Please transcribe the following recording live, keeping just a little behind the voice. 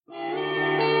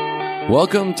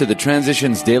Welcome to the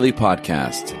Transitions Daily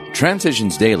podcast.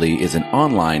 Transitions Daily is an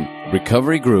online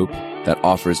recovery group that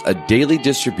offers a daily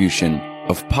distribution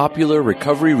of popular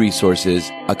recovery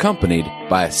resources accompanied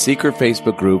by a secret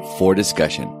Facebook group for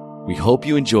discussion. We hope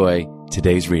you enjoy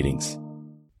today's readings.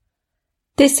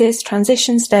 This is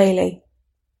Transitions Daily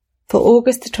for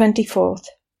August the 24th,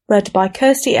 read by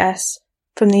Kirsty S.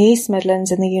 from the East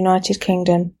Midlands in the United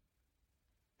Kingdom.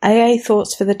 AA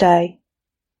Thoughts for the Day.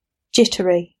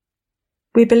 Jittery.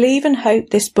 We believe and hope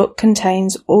this book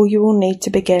contains all you will need to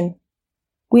begin.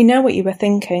 We know what you are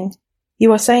thinking.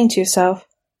 You are saying to yourself,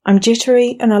 I'm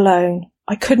jittery and alone.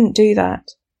 I couldn't do that.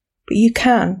 But you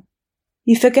can.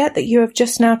 You forget that you have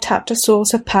just now tapped a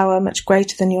source of power much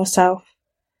greater than yourself.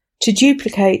 To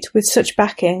duplicate with such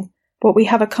backing, what we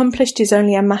have accomplished is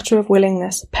only a matter of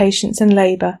willingness, patience and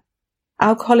labour.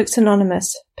 Alcoholics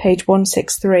Anonymous, page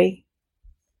 163.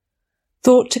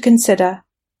 Thought to consider.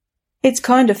 It's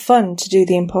kind of fun to do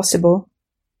the impossible.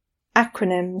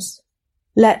 Acronyms.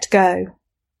 Let go.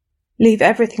 Leave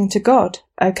everything to God,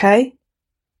 okay?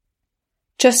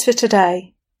 Just for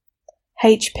today.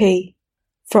 HP.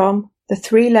 From The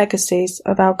 3 Legacies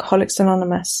of Alcoholics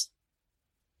Anonymous.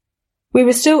 We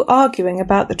were still arguing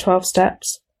about the 12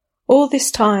 steps. All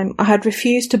this time I had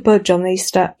refused to budge on these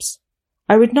steps.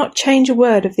 I would not change a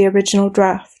word of the original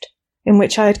draft, in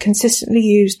which I had consistently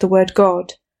used the word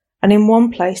God, and in one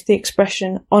place the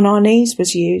expression on our knees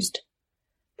was used.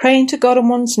 Praying to God on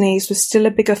one's knees was still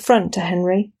a big affront to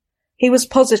Henry. He was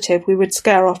positive we would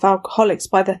scare off alcoholics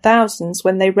by the thousands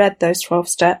when they read those 12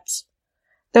 steps.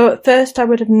 Though at first I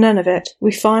would have none of it,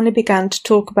 we finally began to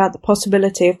talk about the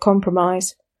possibility of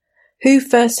compromise. Who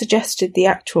first suggested the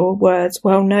actual words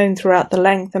well known throughout the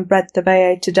length and breadth of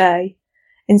AA today?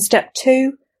 In step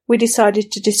 2, we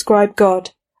decided to describe God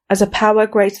as a power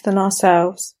greater than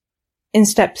ourselves. In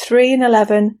step 3 and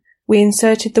 11, we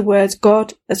inserted the words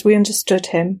God as we understood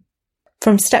him.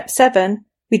 From step 7,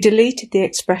 we deleted the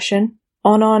expression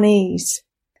on our knees.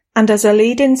 And as a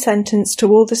lead-in sentence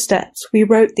to all the steps, we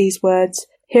wrote these words,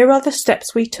 here are the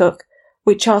steps we took,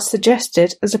 which are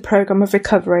suggested as a program of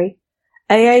recovery.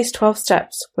 AA's 12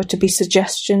 steps were to be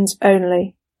suggestions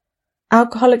only.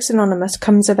 Alcoholics Anonymous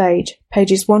Comes of Age,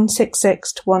 pages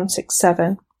 166 to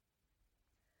 167.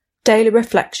 Daily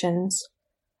Reflections.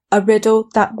 A riddle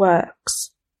that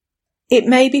works. It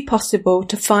may be possible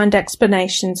to find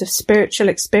explanations of spiritual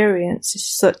experiences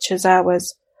such as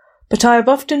ours, but I have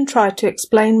often tried to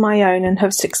explain my own and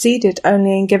have succeeded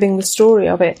only in giving the story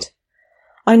of it.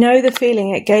 I know the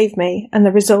feeling it gave me and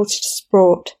the result it has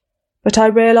brought, but I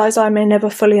realise I may never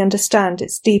fully understand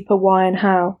its deeper why and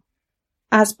how.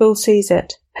 As Bill Sees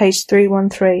It, page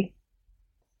 313.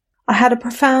 I had a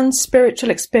profound spiritual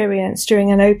experience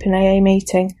during an open AA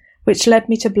meeting, which led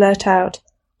me to blurt out,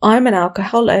 I'm an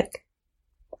alcoholic.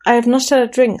 I have not had a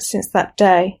drink since that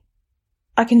day.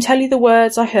 I can tell you the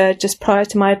words I heard just prior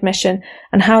to my admission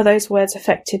and how those words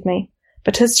affected me,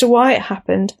 but as to why it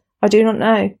happened, I do not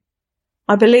know.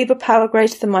 I believe a power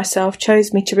greater than myself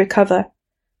chose me to recover,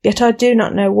 yet I do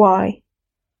not know why.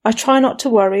 I try not to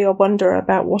worry or wonder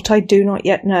about what I do not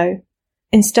yet know.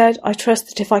 Instead, I trust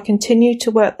that if I continue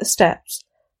to work the steps,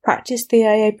 practice the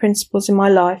AA principles in my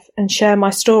life and share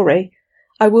my story,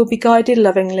 I will be guided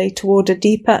lovingly toward a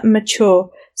deeper and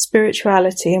mature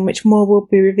spirituality in which more will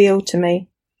be revealed to me.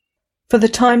 For the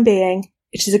time being,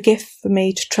 it is a gift for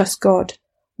me to trust God,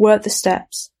 work the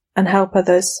steps, and help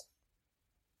others.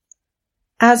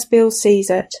 As Bill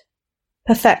Sees It.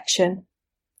 Perfection.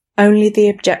 Only the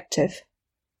objective.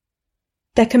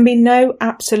 There can be no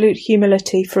absolute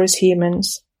humility for us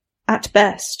humans. At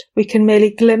best, we can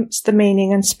merely glimpse the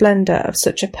meaning and splendour of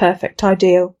such a perfect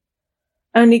ideal.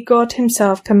 Only God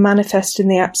himself can manifest in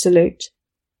the absolute.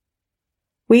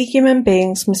 We human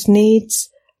beings must needs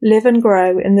live and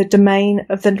grow in the domain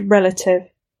of the relative,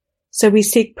 so we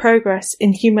seek progress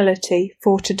in humility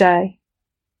for today.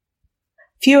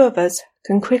 Few of us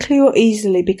can quickly or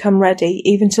easily become ready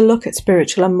even to look at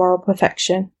spiritual and moral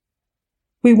perfection.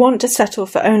 We want to settle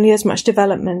for only as much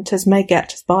development as may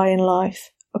get us by in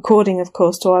life, according, of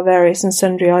course, to our various and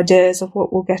sundry ideas of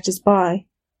what will get us by.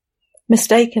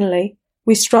 Mistakenly,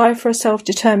 we strive for a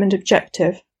self-determined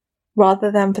objective,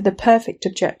 rather than for the perfect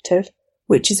objective,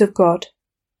 which is of God.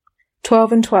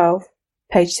 12 and 12,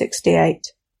 page 68.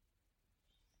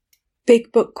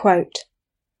 Big Book Quote.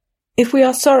 If we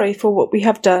are sorry for what we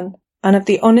have done, and have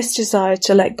the honest desire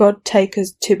to let God take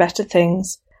us to better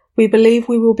things, we believe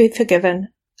we will be forgiven,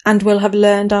 and will have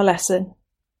learned our lesson.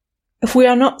 If we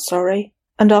are not sorry,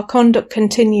 and our conduct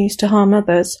continues to harm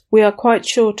others, we are quite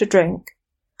sure to drink.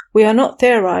 We are not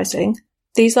theorizing,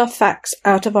 these are facts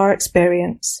out of our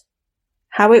experience.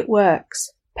 How it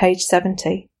works. page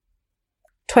 70.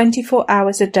 24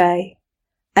 hours a day.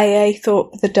 AA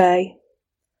thought for the day.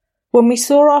 When we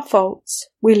saw our faults,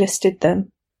 we listed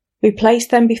them. We placed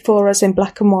them before us in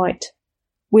black and white.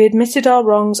 We admitted our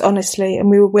wrongs honestly, and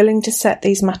we were willing to set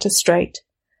these matters straight.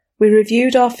 We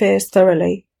reviewed our fears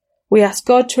thoroughly. We asked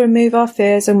God to remove our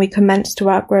fears, and we commenced to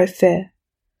outgrow fear.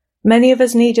 Many of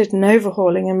us needed an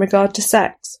overhauling in regard to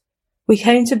sex. We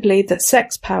came to believe that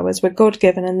sex powers were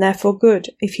God-given and therefore good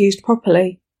if used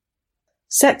properly.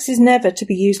 Sex is never to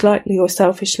be used lightly or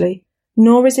selfishly,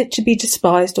 nor is it to be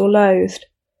despised or loathed.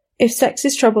 If sex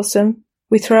is troublesome,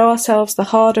 we throw ourselves the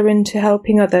harder into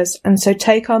helping others and so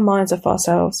take our minds off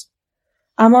ourselves.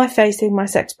 Am I facing my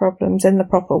sex problems in the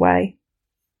proper way?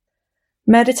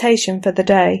 Meditation for the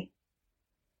day.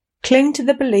 Cling to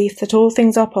the belief that all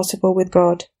things are possible with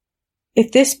God.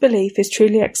 If this belief is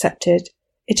truly accepted,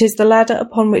 it is the ladder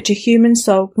upon which a human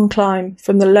soul can climb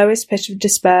from the lowest pit of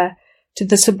despair to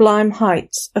the sublime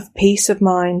heights of peace of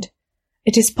mind.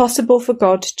 It is possible for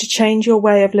God to change your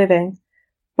way of living.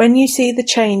 When you see the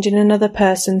change in another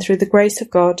person through the grace of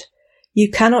God, you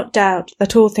cannot doubt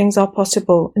that all things are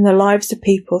possible in the lives of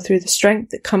people through the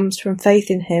strength that comes from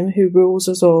faith in Him who rules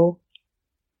us all.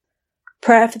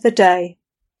 Prayer for the day.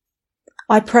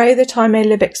 I pray that I may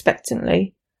live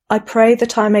expectantly. I pray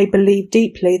that I may believe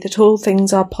deeply that all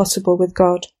things are possible with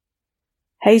God.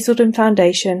 Hazelden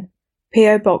Foundation,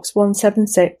 P.O. Box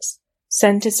 176,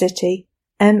 Centre City,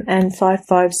 MN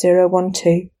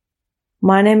 55012.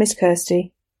 My name is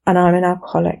Kirsty, and I'm an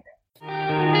alcoholic.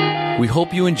 We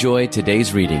hope you enjoyed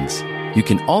today's readings. You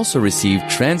can also receive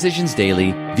Transitions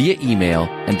Daily via email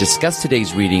and discuss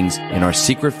today's readings in our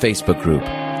secret Facebook group.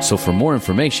 So for more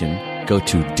information, go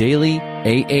to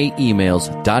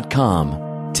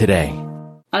dailyaaemails.com today.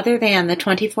 Other than the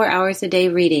 24 hours a day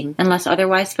reading, unless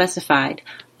otherwise specified,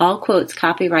 all quotes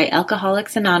copyright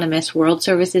Alcoholics Anonymous World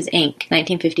Services, Inc.,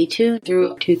 1952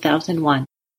 through 2001.